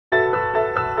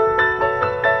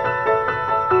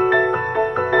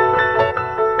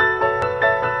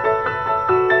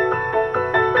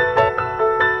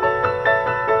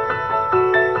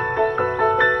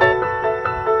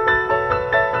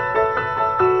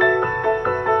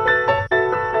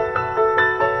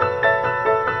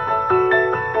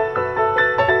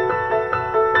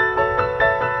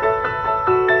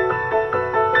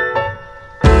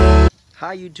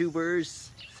Hi YouTubers!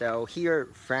 So here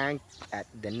Frank at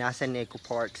Danasan Eco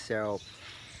Park. So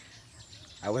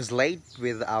I was late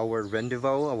with our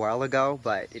rendezvous a while ago,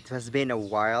 but it has been a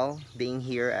while being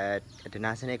here at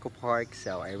Danasan Eco Park,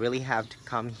 so I really have to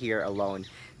come here alone.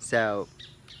 So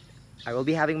I will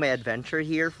be having my adventure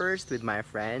here first with my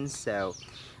friends, so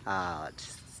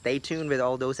stay tuned with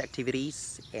all those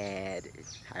activities, and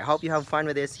I hope you have fun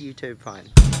with this YouTube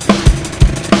fun.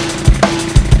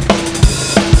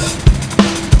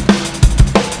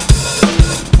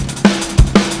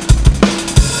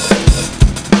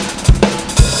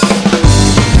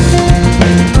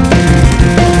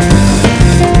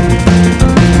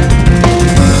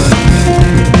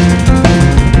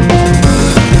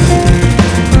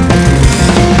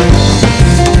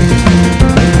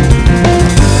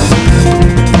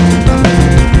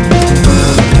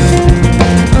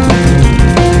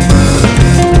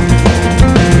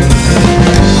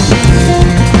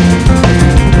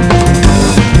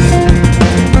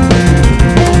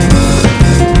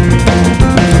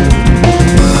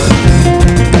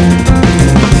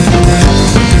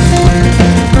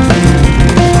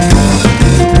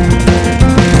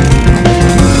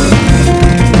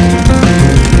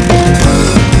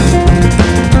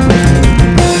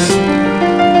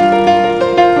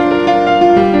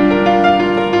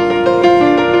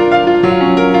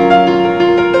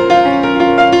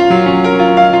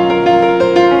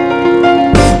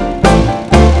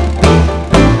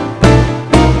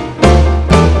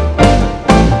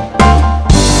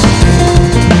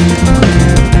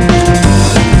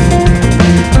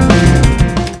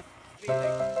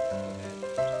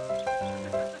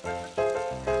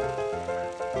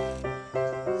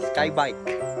 Skybike.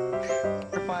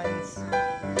 For funs.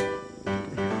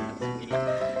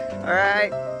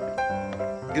 Alright.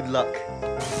 Good luck.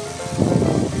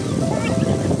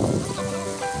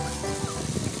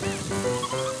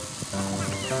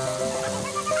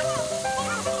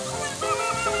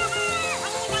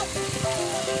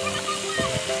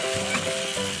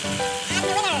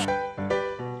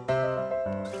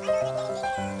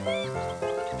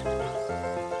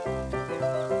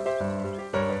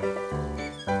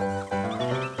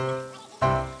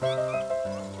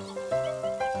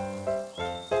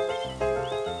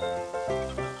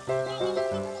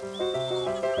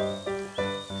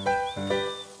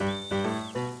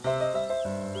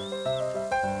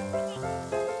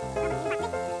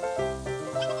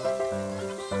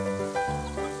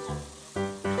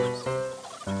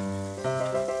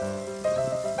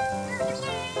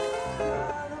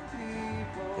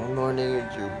 Good morning,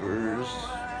 YouTubers.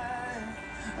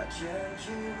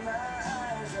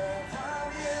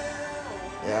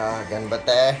 Yeah, gan ba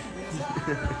te?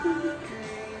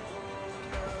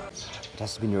 It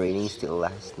has been raining still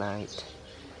last night.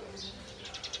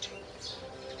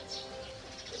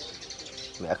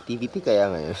 May activity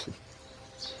kaya ngayon?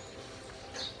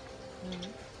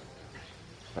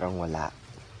 Parang wala.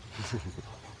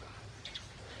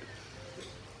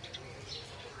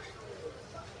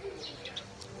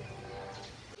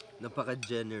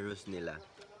 Napaka-generous nila.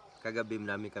 Kagabi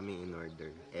namin kami in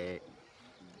order.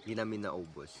 Hindi namin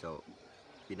naubos. So,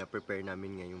 pina-prepare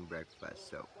namin ngayong breakfast.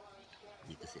 So,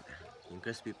 dito sila. Yung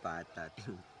crispy pata at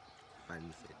yung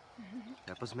pancit.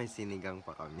 Tapos may sinigang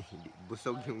pa kami.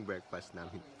 Busog yung breakfast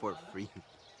namin for free.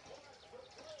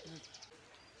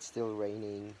 It's still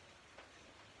raining.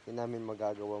 Hindi namin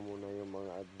magagawa muna yung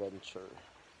mga adventure.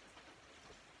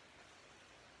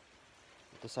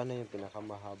 Ito sana yung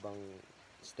pinakamahabang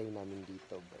stay namin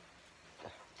dito, but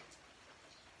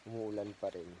umuulan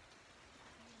pa rin.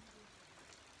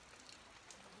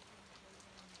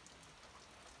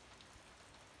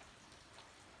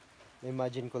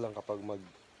 Imagine ko lang kapag mag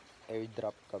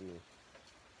airdrop kami,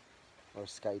 or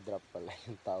skydrop pala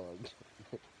yung tawag.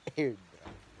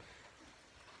 Airdrop.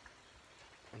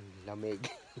 Ang lamig.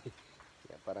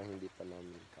 Yeah, parang hindi pa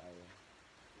namin kaya.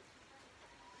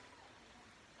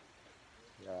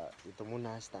 Yeah, ito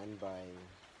muna, standby.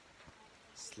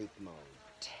 Sleep mode.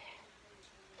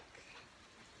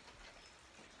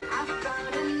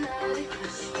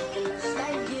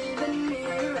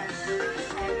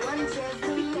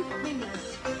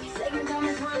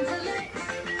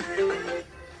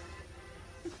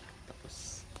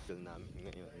 Tapos, film namin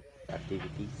ngayon.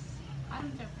 Activities.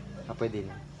 Pwede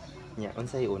na. Yeah,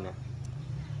 unsay una?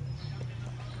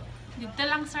 Dito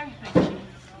lang, sir. Richie.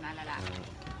 Nalala.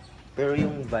 Pero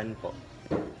yung van po.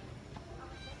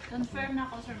 Confirm na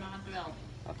ako, sir, mga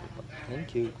 12. Okay po.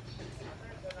 Thank you.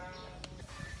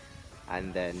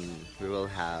 And then we will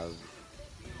have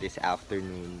this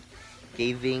afternoon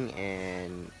caving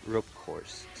and rope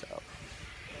course. So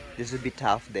this will be a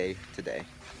tough day today.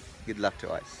 Good luck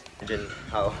to us. Imagine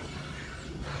how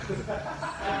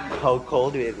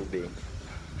cold it will be.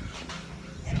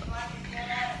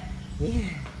 Yeah.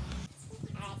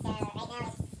 Alright, so right now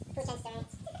it's Puchan's turn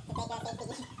to take a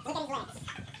safety. Look at his legs.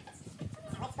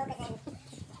 Now let's focus on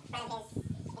front of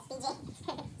his PJ.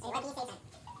 What can you say, man?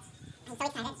 I'm so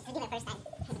excited. This will be my first time.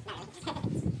 Not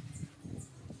really.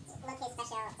 Look his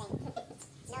special thing.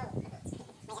 No,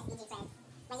 my SDG friends.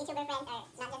 My YouTuber friends are not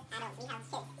just adults. We have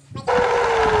kids. My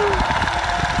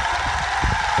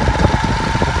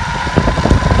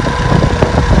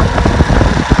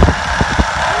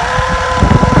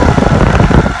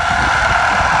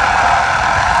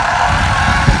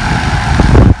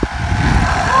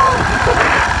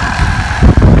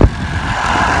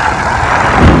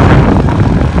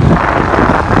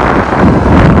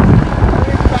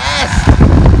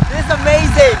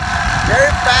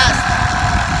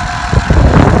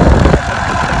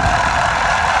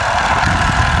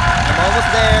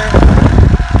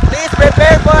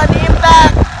prepare for an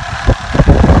impact!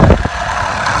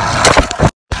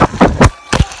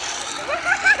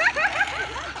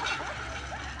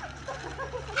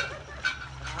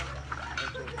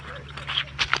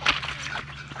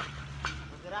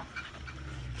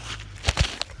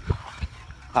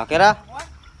 Kira?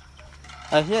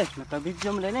 Ay, yes,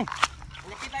 naka-video mo din eh.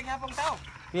 Nakita nga pong tao.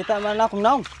 Kita man akong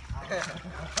naong.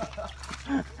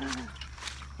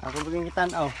 Ako baging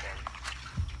kitaan, oh.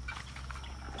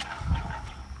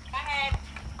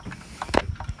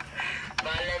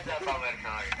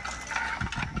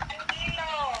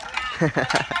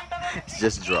 It's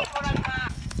just dropped.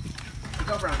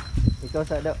 Ikaw, bro. Ikaw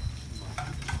sa daw.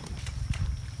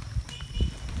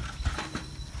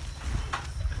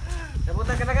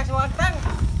 Nabutan ka na ka sa tang.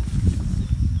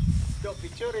 Dok,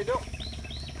 picture eh, dok.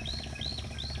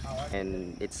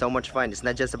 And it's so much fun. It's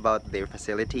not just about their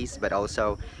facilities, but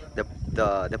also the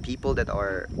people that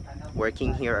are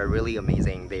working here are really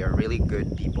amazing. They are really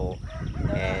good people,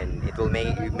 and it will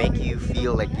make you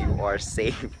feel like you are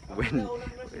safe when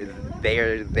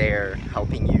they're there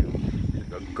helping you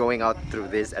going out through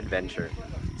this adventure.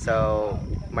 So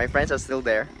my friends are still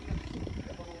there.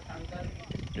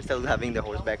 They're still having the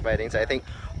horseback riding. So I think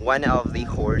one of the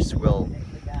horse will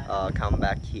come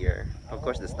back here. Of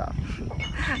course, the staff.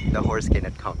 The horse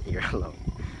cannot come here alone.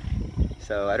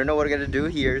 So I don't know what we're gonna do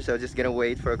here. So just gonna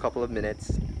wait for a couple of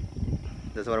minutes.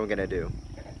 That's what I'm gonna do,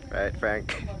 right,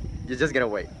 Frank? You're just gonna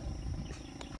wait.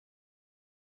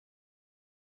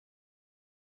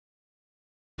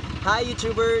 Hi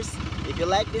YouTubers! If you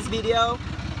like this video,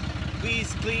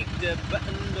 Please click the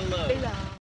button below.